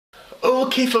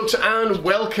Okay folks, and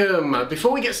welcome.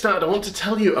 Before we get started, I want to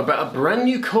tell you about a brand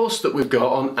new course that we've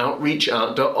got on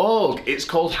outreachart.org. It's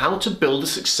called How to Build a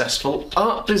Successful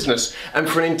Art Business, and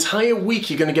for an entire week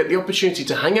you're going to get the opportunity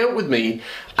to hang out with me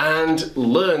and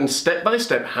learn step by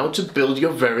step how to build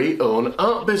your very own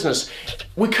art business.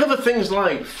 We cover things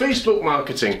like Facebook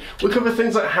marketing, we cover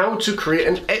things like how to create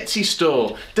an Etsy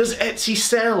store, does Etsy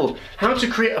sell, how to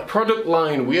create a product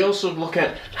line. We also look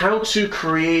at how to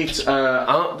create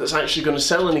art that's actually going to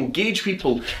sell and engage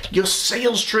people, your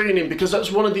sales training, because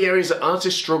that's one of the areas that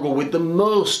artists struggle with the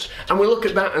most, and we look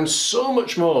at that and so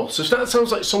much more. So if that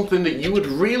sounds like something that you would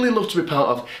really love to be part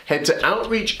of, head to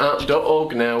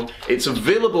outreachart.org now. It's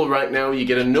available right now. You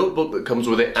get a notebook that comes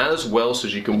with it as well, so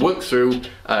you can work through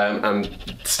and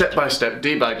step by step,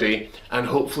 day by day, and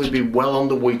hopefully be well on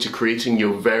the way to creating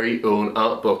your very own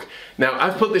art book. Now,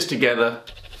 I've put this together.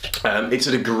 It's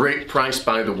at a great price,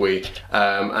 by the way,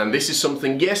 and this is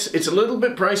something, yes, it's a little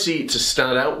bit pricey to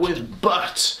start out with,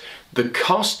 but the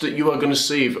cost that you are going to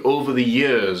save over the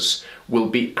years will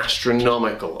be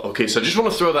astronomical. Okay, so I just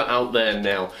want to throw that out there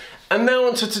now. And now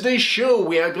onto today's show,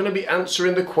 we are going to be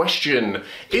answering the question,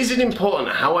 is it important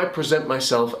how I present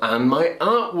myself and my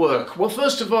artwork? Well,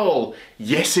 first of all,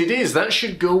 yes it is. That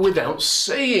should go without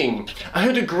saying. I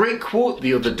heard a great quote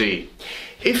the other day.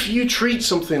 If you treat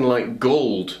something like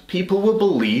gold, people will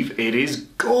believe it is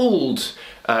gold.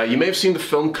 You may have seen the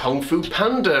film Kung Fu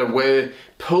Panda, where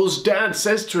Po's dad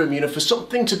says to him, for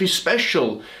something to be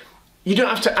special, you don't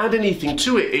have to add anything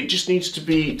to it. It just needs to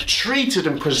be treated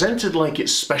and presented like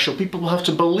it's special. People will have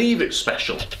to believe it's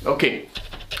special. Okay.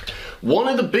 One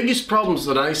of the biggest problems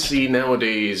that I see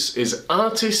nowadays is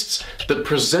artists that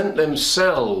present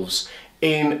themselves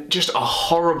in just a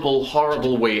horrible,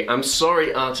 horrible way. I'm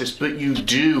sorry, artists, but you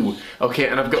do. Okay,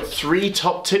 and I've got 3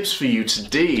 top tips for you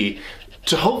today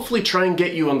to hopefully try and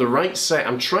get you on the right set.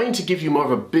 I'm trying to give you more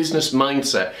of a business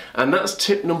mindset, and that's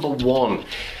tip number 1.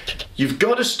 You've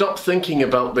got to stop thinking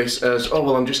about this as, oh,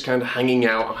 well, I'm just kind of hanging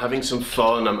out, I'm having some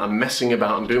fun, I'm messing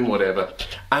about, I'm doing whatever.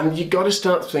 And you got to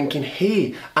start thinking,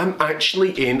 hey, I'm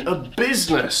actually in a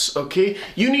business, okay?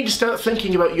 You need to start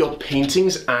thinking about your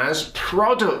paintings as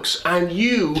products, and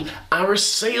you are a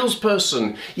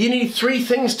salesperson. You need 3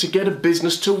 things to get a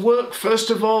business to work.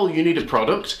 First of all, you need a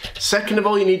product. Second of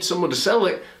all, you need someone to sell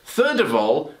it. Third of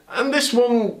all, and this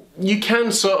one you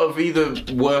can sort of either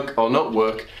work or not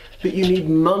work, but you need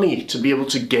money to be able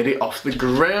to get it off the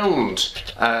ground.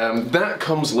 That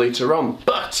comes later on.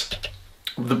 But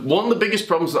one of the biggest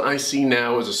problems that I see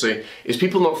now, as I say, is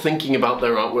people not thinking about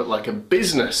their artwork like a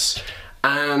business.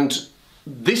 And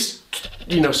this,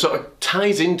 sort of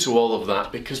ties into all of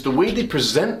that, because the way they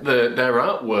present their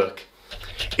artwork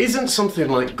isn't something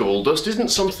like gold dust,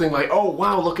 isn't something like, oh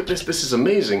wow, look at this, this is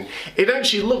amazing. It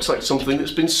actually looks like something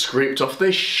that's been scraped off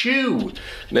their shoe.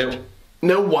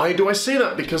 Now, why do I say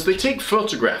that? Because they take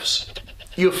photographs.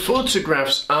 Your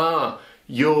photographs are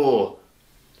your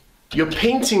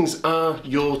paintings are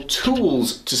your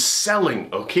tools to selling,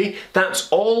 okay? That's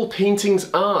all paintings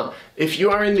are. If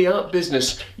you are in the art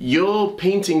business, your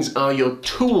paintings are your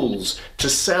tools to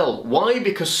sell. Why?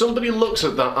 Because somebody looks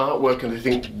at that artwork and they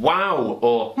think, wow,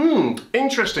 or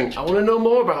interesting, I want to know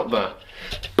more about that.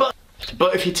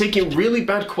 But if you're taking really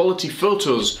bad quality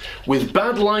photos with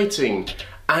bad lighting,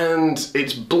 and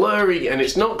it's blurry and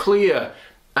it's not clear,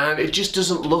 and it just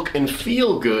doesn't look and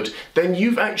feel good, then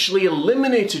you've actually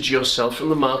eliminated yourself from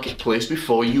the marketplace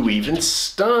before you even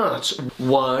start.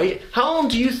 Why? How long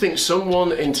do you think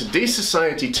someone in today's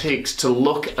society takes to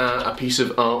look at a piece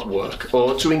of artwork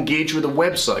or to engage with a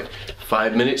website?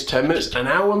 5 minutes, 10 minutes, an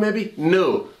hour maybe?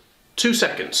 No, 2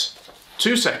 seconds.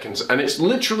 2 seconds, and it's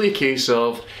literally a case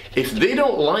of, if they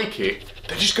don't like it,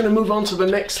 they're just going to move on to the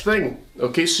next thing.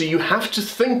 Okay, so you have to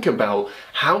think about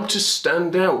how to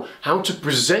stand out, how to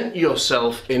present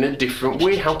yourself in a different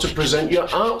way, how to present your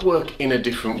artwork in a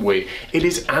different way. It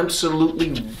is absolutely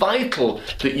vital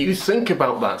that you think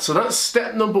about that. So that's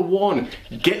step number 1.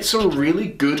 Get some really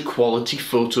good quality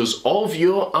photos of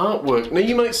your artwork. Now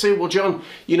you might say, well, John,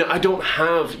 I don't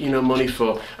have, money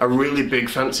for a really big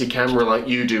fancy camera like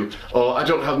you do, or I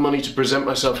don't have money to present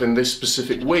myself in this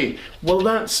specific way. Well,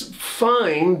 that's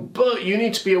fine, but you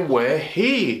need to be aware,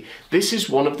 hey, this is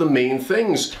one of the main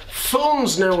things.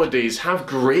 Phones nowadays have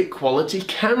great quality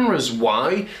cameras.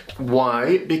 Why?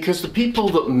 Why? Because the people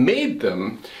that made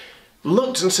them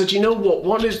looked and said, you know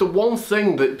what is the one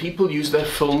thing that people use their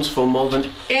phones for more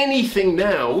than anything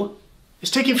now? It's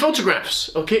taking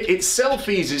photographs, okay? It's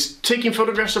selfies, it's taking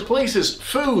photographs of places,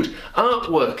 food,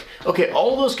 artwork, okay?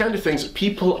 All those kind of things that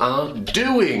people are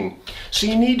doing. So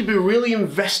you need to be really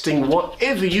investing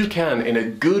whatever you can in a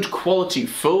good quality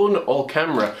phone or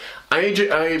camera.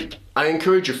 I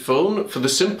encourage a phone for the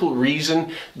simple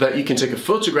reason that you can take a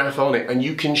photograph on it and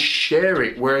you can share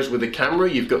it, whereas with a camera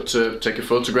you've got to take a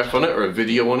photograph on it or a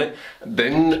video on it,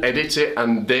 then edit it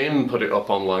and then put it up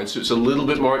online, so it's a little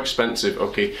bit more expensive,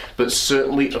 okay? But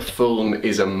certainly a phone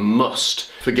is a must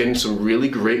for getting some really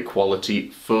great quality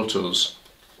photos.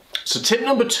 So tip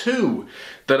number 2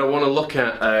 that I want to look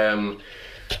at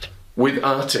with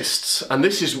artists, and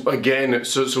this is again,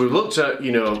 so we've looked at,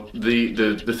 you know,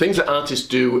 the things that artists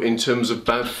do in terms of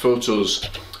bad photos.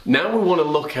 Now we want to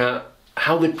look at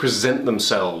how they present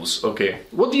themselves. Okay,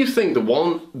 what do you think the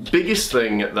one biggest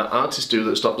thing that artists do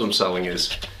that stops them selling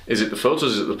is? Is it the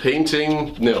photos? Is it the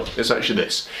painting? No, it's actually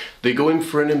this. They go in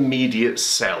for an immediate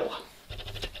sell.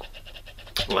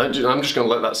 I'm just going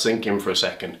to let that sink in for a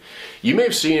second. You may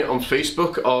have seen it on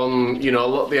Facebook, on, you know, a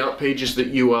lot of the art pages that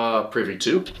you are privy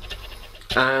to.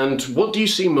 And what do you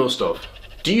see most of?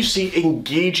 Do you see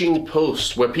engaging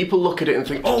posts where people look at it and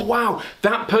think, oh wow,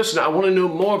 that person, I want to know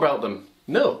more about them?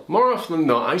 No, more often than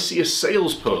not, I see a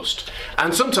sales post.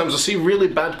 And sometimes I see really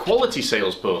bad quality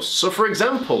sales posts. So for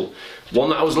example,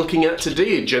 one that I was looking at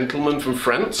today, a gentleman from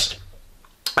France,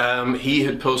 he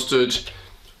had posted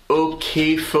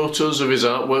okay photos of his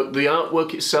artwork. The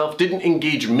artwork itself didn't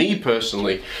engage me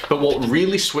personally, but what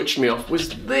really switched me off was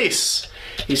this.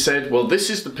 He said, well, this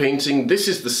is the painting, this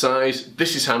is the size,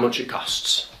 this is how much it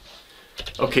costs.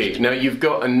 Okay, now you've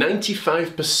got a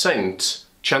 95%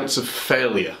 chance of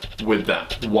failure with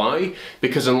that. Why?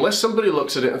 Because unless somebody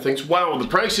looks at it and thinks, wow, the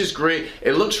price is great,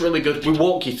 it looks really good, we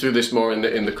walk you through this more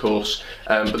in the course,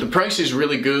 but the price is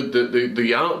really good,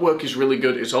 the artwork is really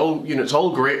good, it's all, you know, it's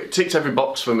all great, it ticks every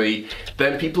box for me,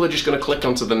 then people are just going to click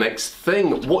onto the next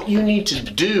thing. What you need to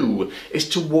do is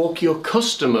to walk your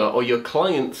customer or your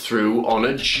client through on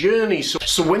a journey.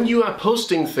 So when you are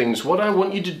posting things, what I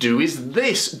want you to do is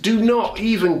this. Do not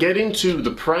even get into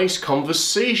the price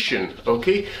conversation,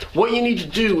 okay? What you need to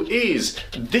do is,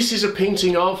 this is a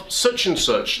painting of such and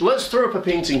such. Let's throw up a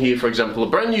painting here, for example, a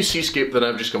brand new seascape that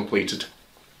I've just completed.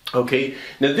 Okay,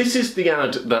 now this is the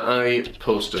ad that I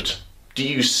posted. Do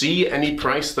you see any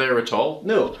price there at all?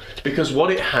 No, because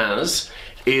what it has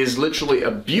is literally a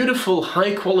beautiful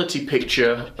high quality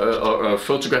picture or a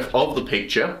photograph of the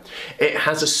picture. It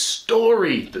has a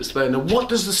story that's there. Now what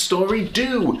does the story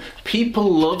do? People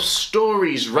love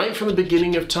stories. Right from the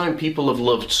beginning of time, people have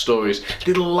loved stories.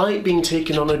 They like being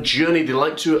taken on a journey. They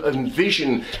like to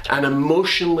envision and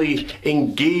emotionally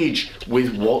engage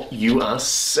with what you are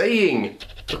saying.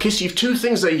 Okay, so you have two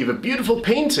things there. You have a beautiful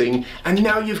painting, and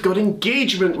now you've got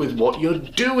engagement with what you're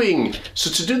doing. So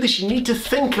to do this, you need to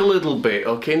think a little bit,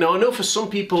 okay? Now, I know for some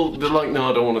people, they're like, no,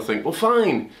 I don't want to think. Well,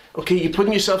 fine. Okay, you're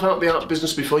putting yourself out of the art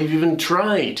business before you've even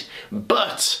tried.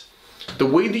 But the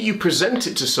way that you present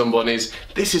it to someone is,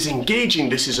 this is engaging,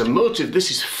 this is emotive,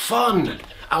 this is fun.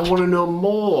 I want to know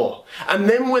more. And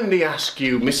then when they ask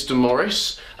you, Mr.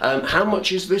 Morris, how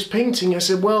much is this painting? I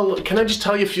said, well, can I just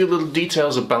tell you a few little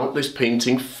details about this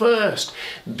painting first?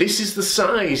 This is the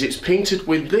size, it's painted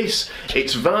with this,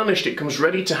 it's varnished, it comes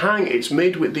ready to hang, it's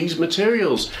made with these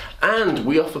materials, and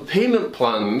we offer payment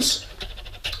plans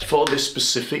for this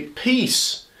specific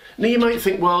piece. Now you might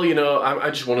think, well, you know,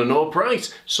 I just want to know a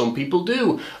price. Some people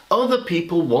do. Other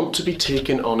people want to be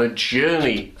taken on a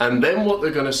journey. And then what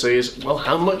they're going to say is, well,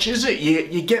 how much is it?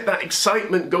 You get that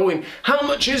excitement going. How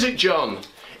much is it, John?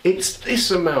 It's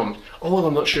this amount. Oh, well,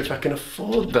 I'm not sure if I can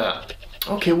afford that.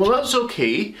 Okay, well that's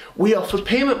okay. We offer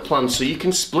payment plans so you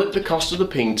can split the cost of the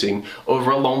painting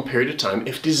over a long period of time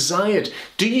if desired.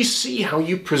 Do you see how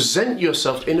you present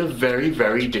yourself in a very,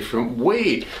 very different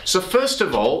way? So first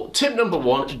of all, tip number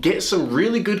 1, get some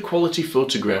really good quality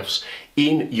photographs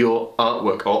in your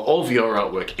artwork or of your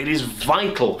artwork. It is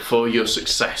vital for your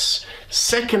success.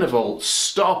 Second of all,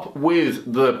 stop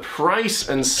with the price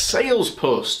and sales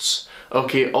posts.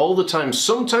 Okay, all the time.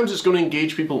 Sometimes it's going to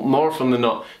engage people, more often than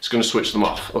not, it's going to switch them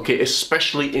off. Okay,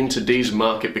 especially in today's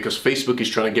market because Facebook is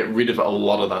trying to get rid of a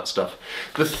lot of that stuff.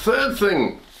 The third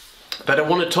thing that I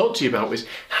want to talk to you about is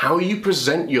how you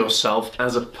present yourself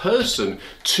as a person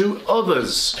to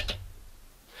others.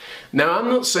 Now, I'm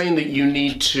not saying that you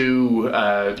need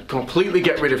to completely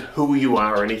get rid of who you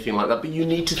are or anything like that, but you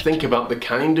need to think about the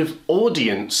kind of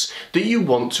audience that you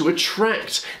want to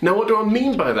attract. Now, what do I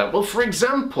mean by that? Well, for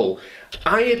example,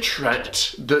 I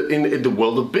attract, in the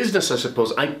world of business, I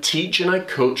suppose, I teach and I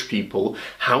coach people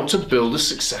how to build a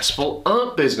successful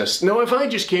art business. Now, if I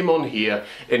just came on here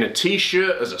in a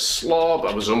t-shirt as a slob,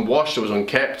 I was unwashed, I was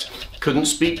unkept, couldn't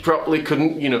speak properly,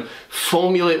 couldn't,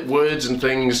 formulate words and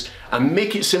things and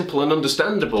make it simple and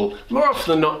understandable, more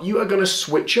often than not, you are going to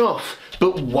switch off.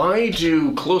 But why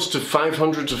do close to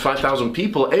 500 to 5,000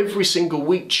 people every single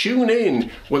week tune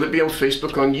in, whether it be on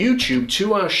Facebook or on YouTube,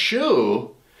 to our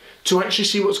show to actually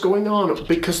see what's going on?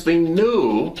 Because they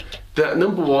know that,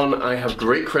 number one, I have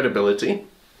great credibility.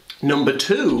 Number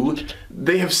two,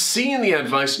 they have seen the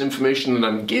advice and information that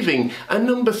I'm giving. And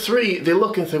number three, they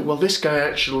look and think, well, this guy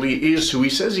actually is who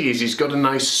he says he is. He's got a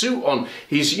nice suit on.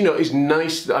 He's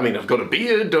nice. I mean, I've got a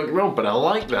beard, don't get me wrong, but I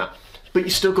like that. But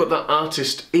you still got that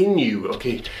artist in you,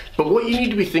 okay? But what you need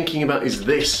to be thinking about is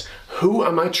this. Who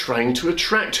am I trying to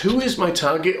attract? Who is my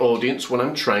target audience when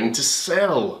I'm trying to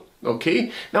sell?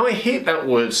 Okay, now I hate that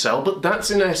word sell, but that's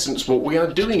in essence what we are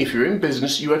doing. If you're in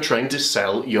business, you are trying to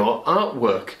sell your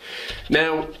artwork.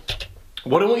 Now,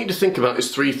 what I want you to think about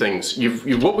is three things.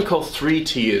 You've what we call three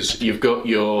tiers. You've got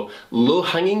your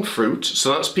low-hanging fruit,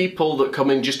 so that's people that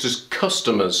come in just as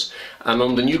customers. And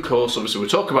on the new course, obviously, we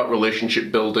talk about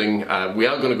relationship building. We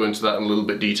are going to go into that in a little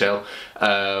bit detail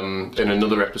in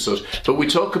another episode. But we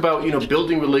talk about,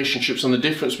 building relationships and the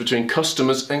difference between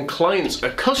customers and clients. A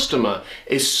customer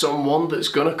is someone that's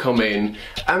going to come in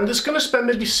and that's going to spend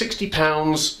maybe £60,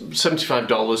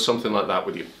 $75, something like that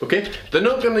with you, okay? They're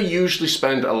not going to usually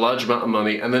spend a large amount of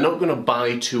money and they're not going to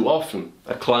buy too often.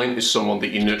 A client is someone that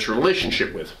you nurture a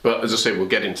relationship with. But as I say, we'll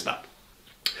get into that.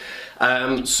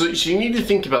 So you need to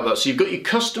think about that. So you've got your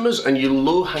customers and your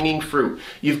low-hanging fruit.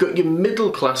 You've got your middle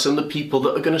class and the people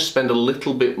that are going to spend a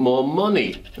little bit more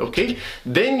money, okay?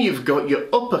 Then you've got your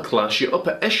upper class, your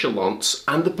upper echelons,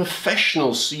 and the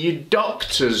professionals, so your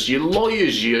doctors, your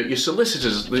lawyers, your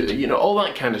solicitors, all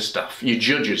that kind of stuff, your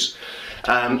judges.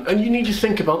 And you need to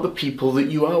think about the people that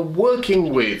you are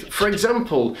working with. For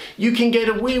example, you can get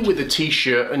away with a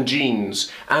t-shirt and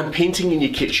jeans and painting in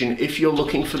your kitchen if you're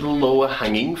looking for the lower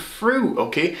hanging fruit,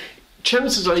 okay?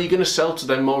 Chances are you're going to sell to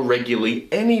them more regularly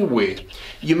anyway.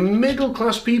 Your middle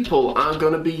class people are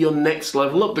going to be your next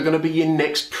level up. They're going to be your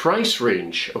next price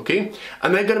range, okay?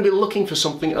 And they're going to be looking for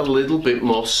something a little bit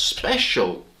more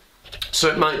special. So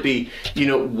it might be,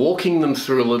 walking them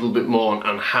through a little bit more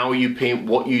on how you paint,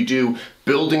 what you do,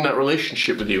 building that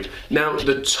relationship with you. Now,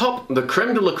 the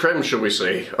creme de la creme, shall we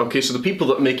say, okay, so the people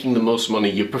that are making the most money,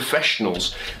 your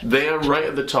professionals, they are right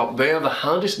at the top. They are the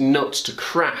hardest nuts to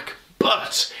crack.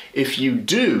 But if you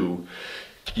do,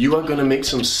 you are going to make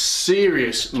some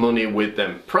serious money with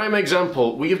them. Prime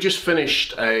example, we have just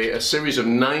finished a series of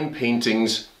 9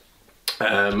 paintings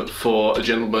for a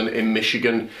gentleman in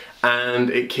Michigan, and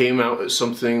it came out at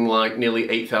something like nearly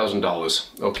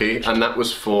 $8,000, okay? And that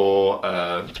was for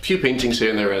a few paintings here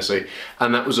and there, I say,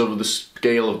 and that was over the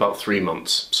scale of about 3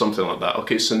 months, something like that,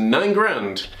 okay? So 9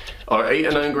 grand, or 8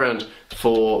 or 9 grand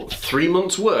for 3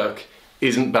 months work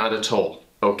isn't bad at all.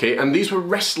 Okay, and these were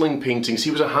wrestling paintings.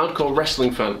 He was a hardcore wrestling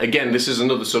fan. Again, this is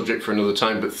another subject for another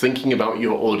time, but thinking about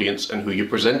your audience and who you're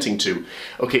presenting to.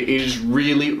 Okay, it is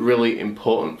really, really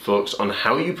important, folks, on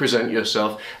how you present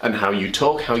yourself and how you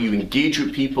talk, how you engage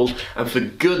with people. And for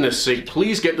goodness sake,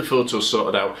 please get the photos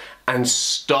sorted out and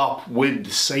stop with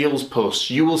the sales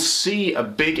posts. You will see a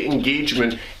big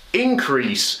engagement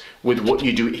increase with what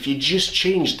you do if you just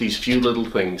change these few little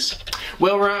things.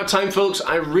 Well, we're out of time, folks.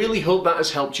 I really hope that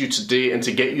has helped you today and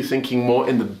to get you thinking more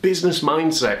in the business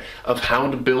mindset of how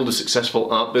to build a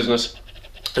successful art business.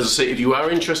 As I say, if you are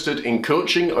interested in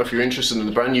coaching or if you're interested in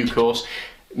the brand new course,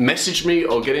 message me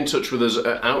or get in touch with us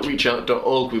at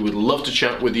outreachart.org. We would love to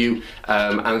chat with you,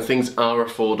 and things are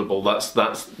affordable.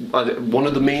 That's one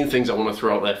of the main things I want to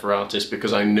throw out there for artists,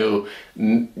 because I know,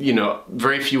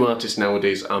 very few artists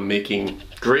nowadays are making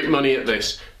great money at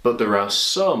this, but there are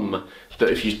some that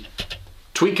if you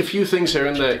tweak a few things here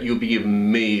and there, you'll be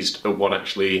amazed at what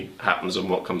actually happens and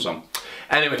what comes on.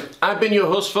 Anyway, I've been your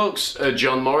host, folks,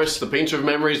 John Morris, the painter of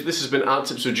memories. This has been Art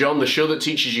Tips with John, the show that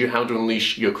teaches you how to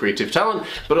unleash your creative talent,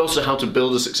 but also how to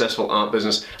build a successful art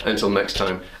business. Until next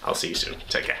time, I'll see you soon.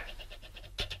 Take care.